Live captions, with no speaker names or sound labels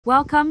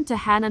Welcome to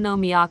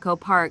Yamanakako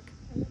Park.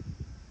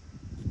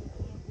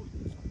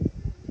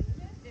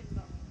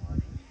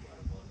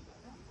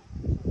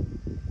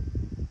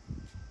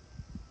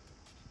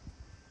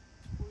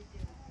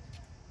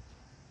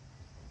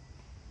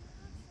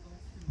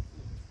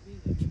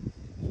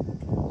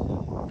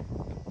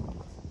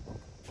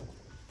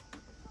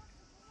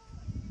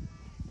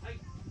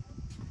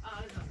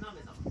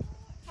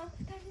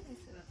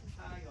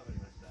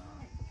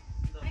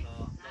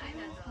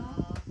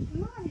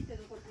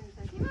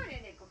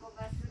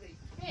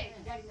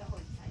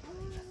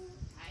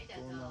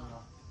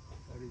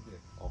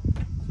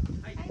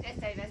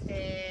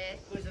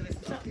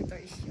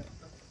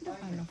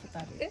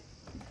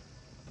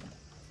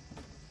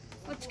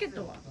チケッ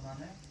トは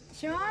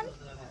知らん？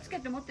チケ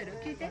ット持ってる？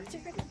聞いて。チ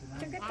ケッ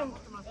ト持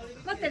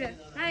ってる。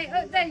はい、じ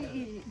ゃあい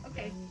い。オッ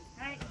ケー。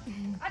はい。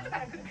後か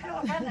ら来るから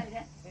わかんない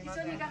ね。一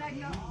緒に行かない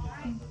よ。は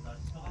い。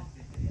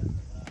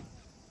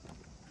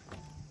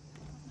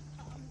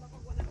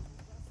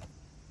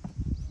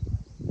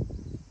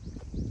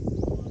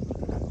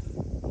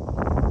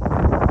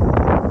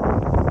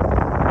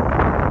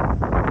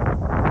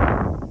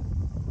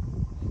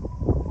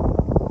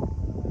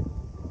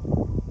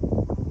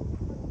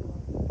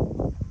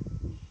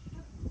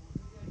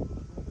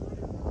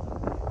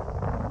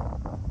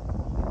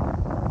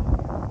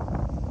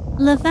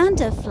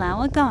Lavender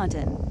Flower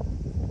Garden.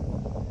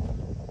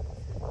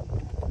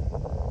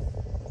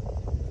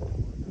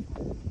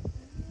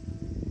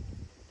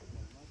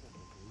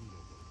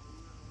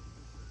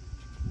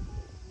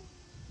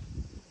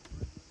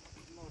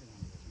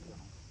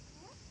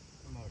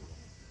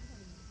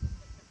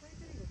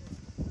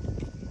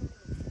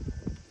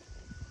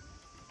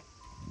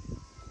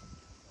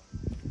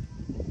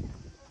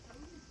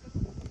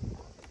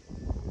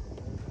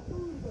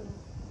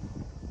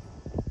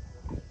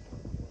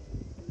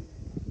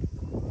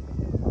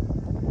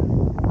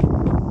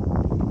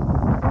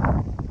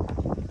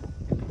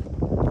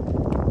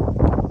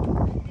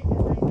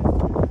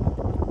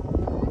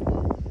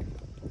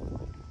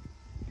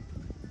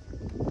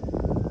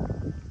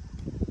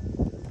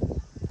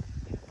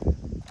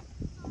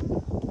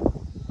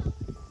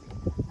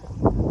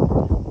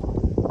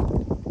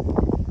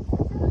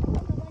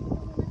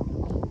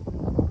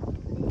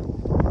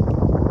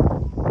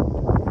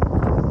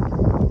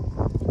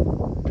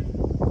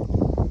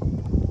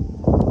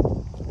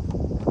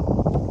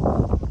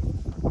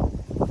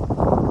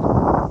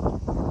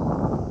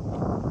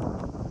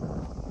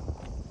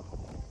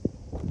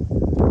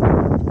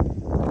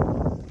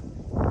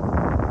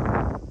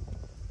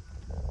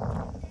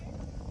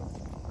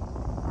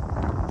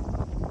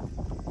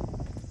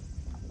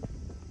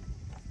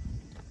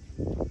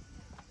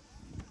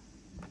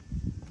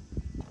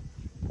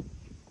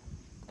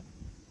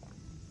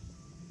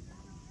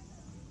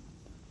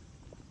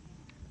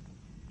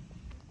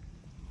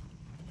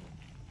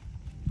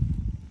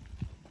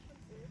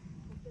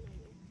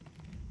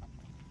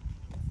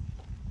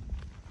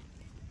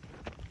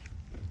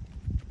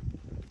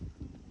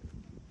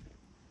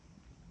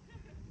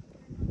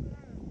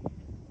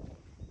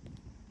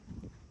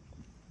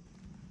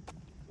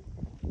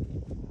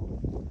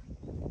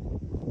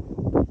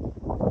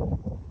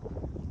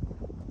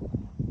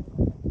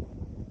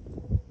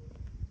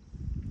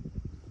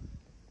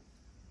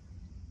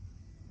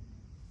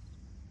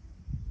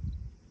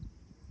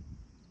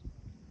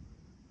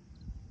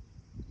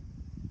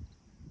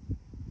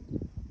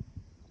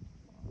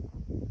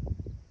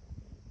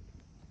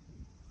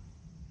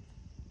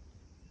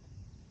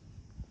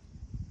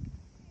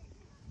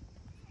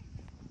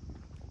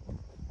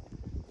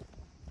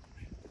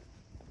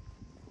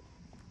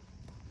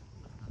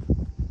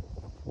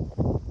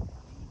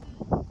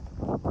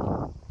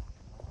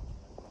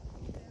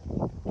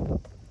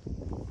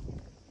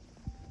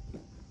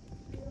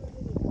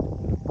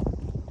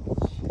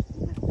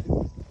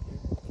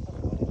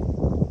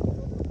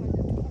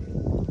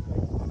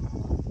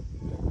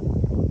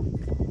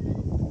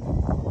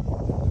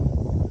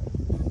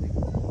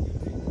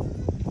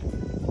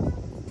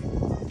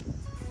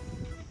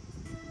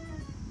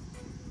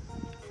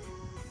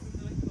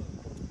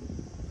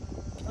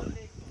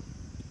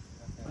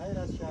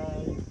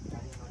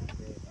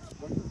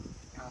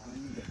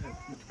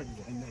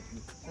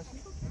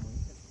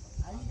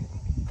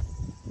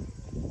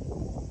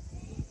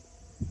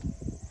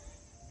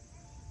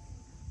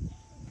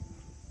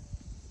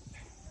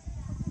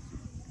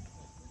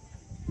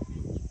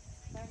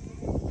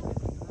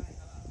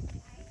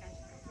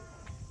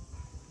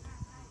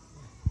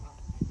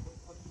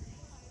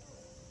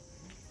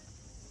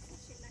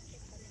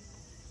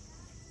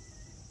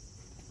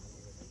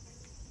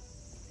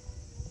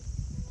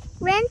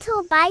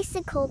 Rental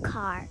bicycle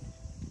car.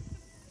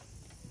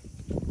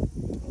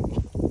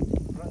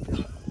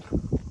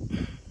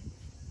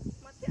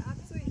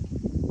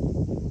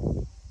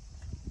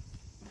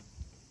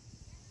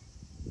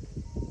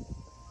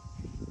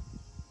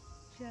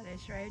 Jill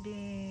is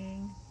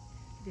riding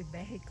the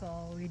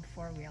vehicle with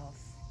 4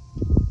 wheels.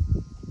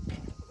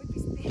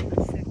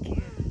 So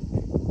cute.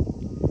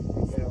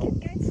 So cute,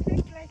 guys.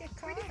 Look like a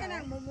car.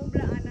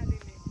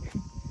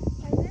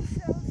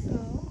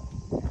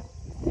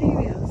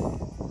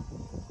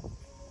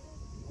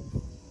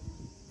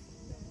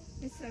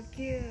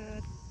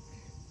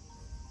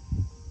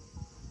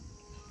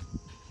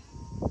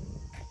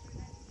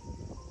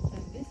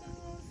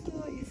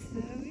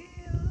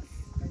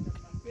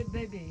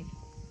 baby.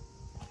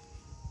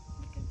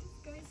 Look at this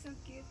guy, so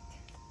cute.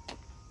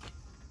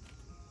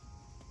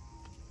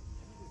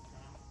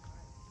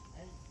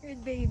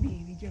 Good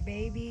baby, with your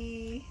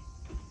baby.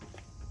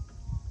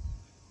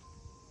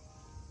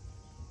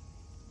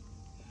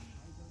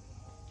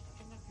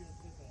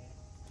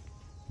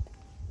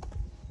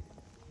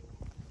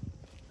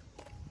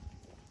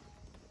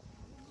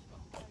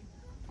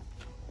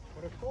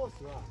コー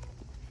スは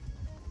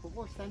こ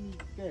こ下に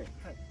行って、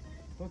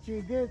途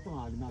中ゲート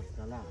があります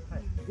から、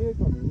ゲー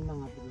トに右曲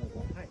がってく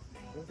ださい。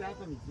そして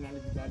後にいきな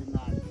り左回りにな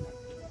って。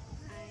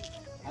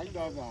はい、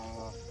どうぞ。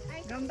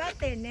頑張っ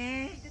て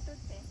ね。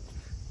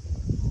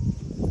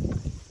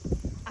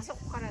あそ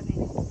こからね。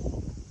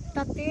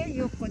縦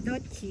横どっ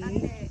ち？お願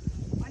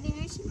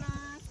いしま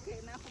す。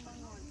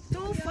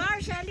Too far,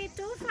 Shelly.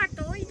 Too far.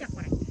 遠いじゃん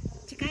これ。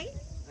近い？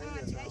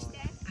近いして。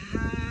は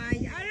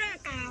い。あら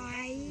か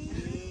わいい。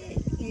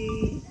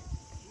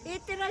いっ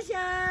てらっし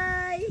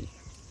ゃい。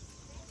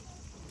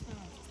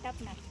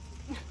Stop na.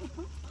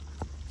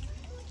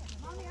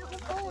 Mommy, ako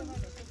phone.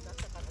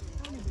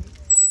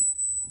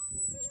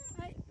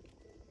 Hi.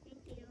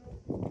 Thank you.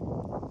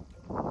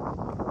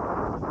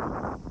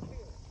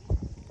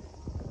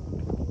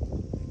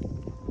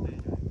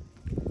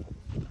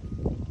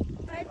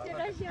 Hi, いってら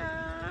っしゃ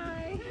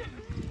い。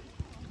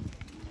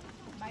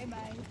バイバイ。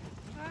は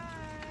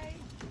い。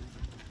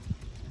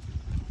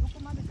ど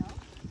こまでだ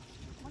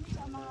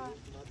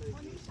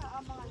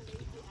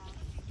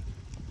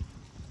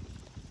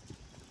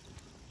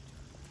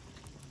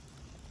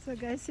？So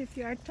guys, if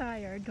you are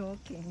tired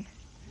walking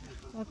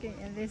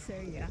in this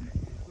area,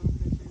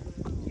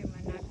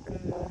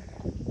 Yamanakako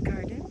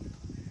Garden,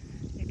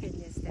 you can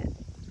use that.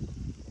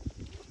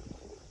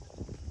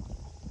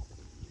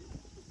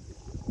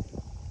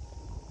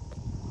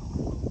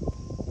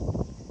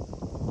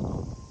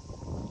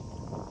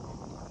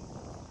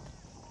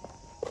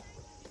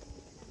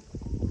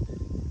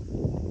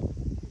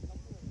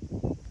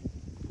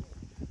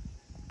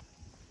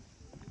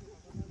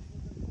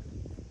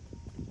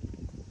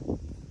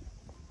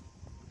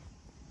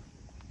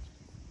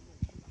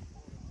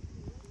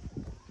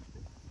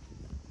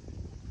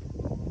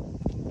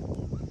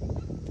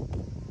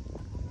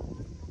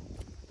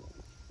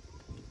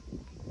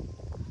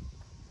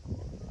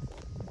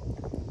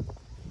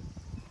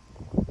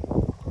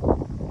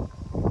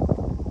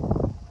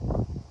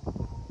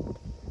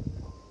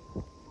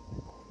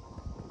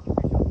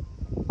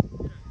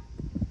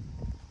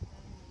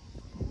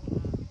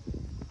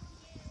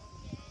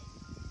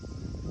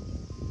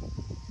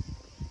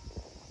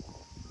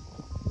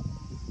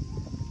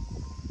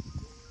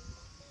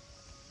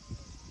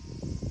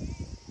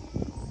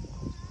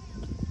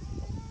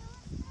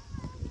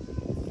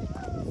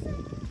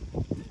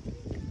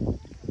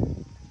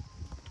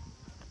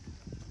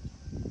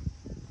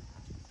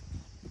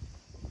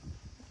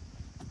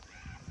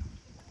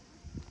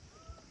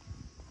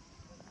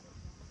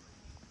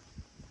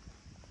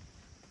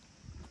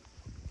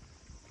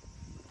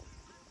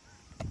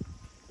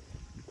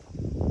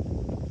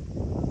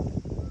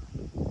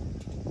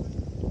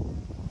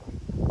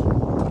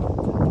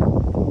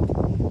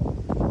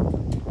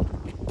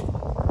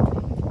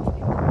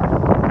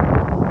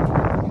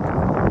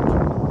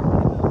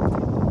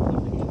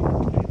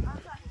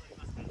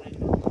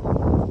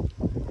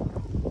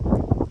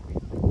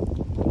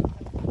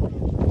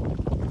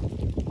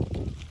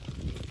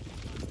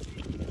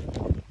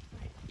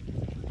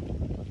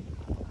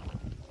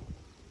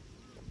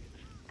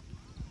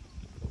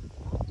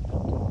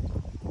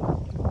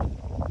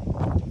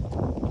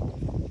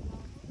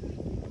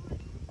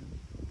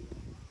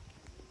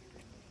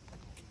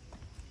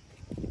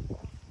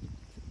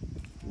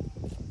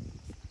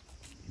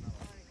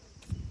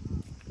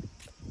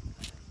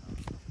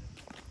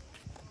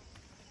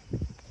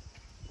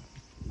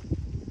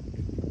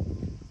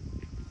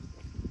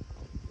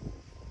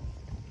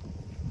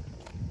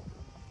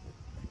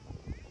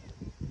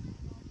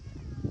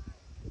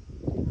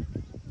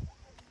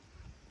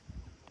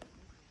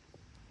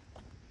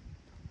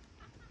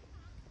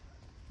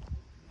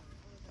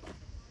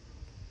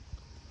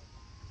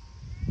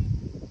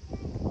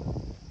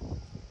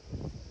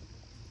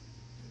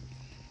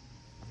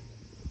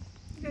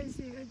 Guys,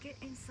 we will get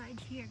inside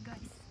here, guys.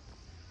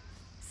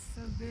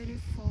 So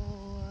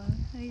beautiful.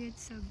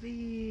 It's so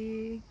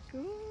big.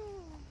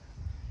 Ooh,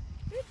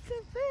 it's so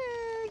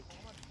big.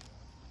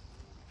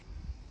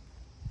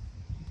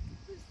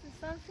 It's the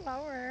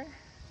sunflower.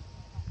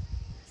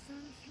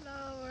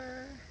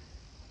 Sunflower.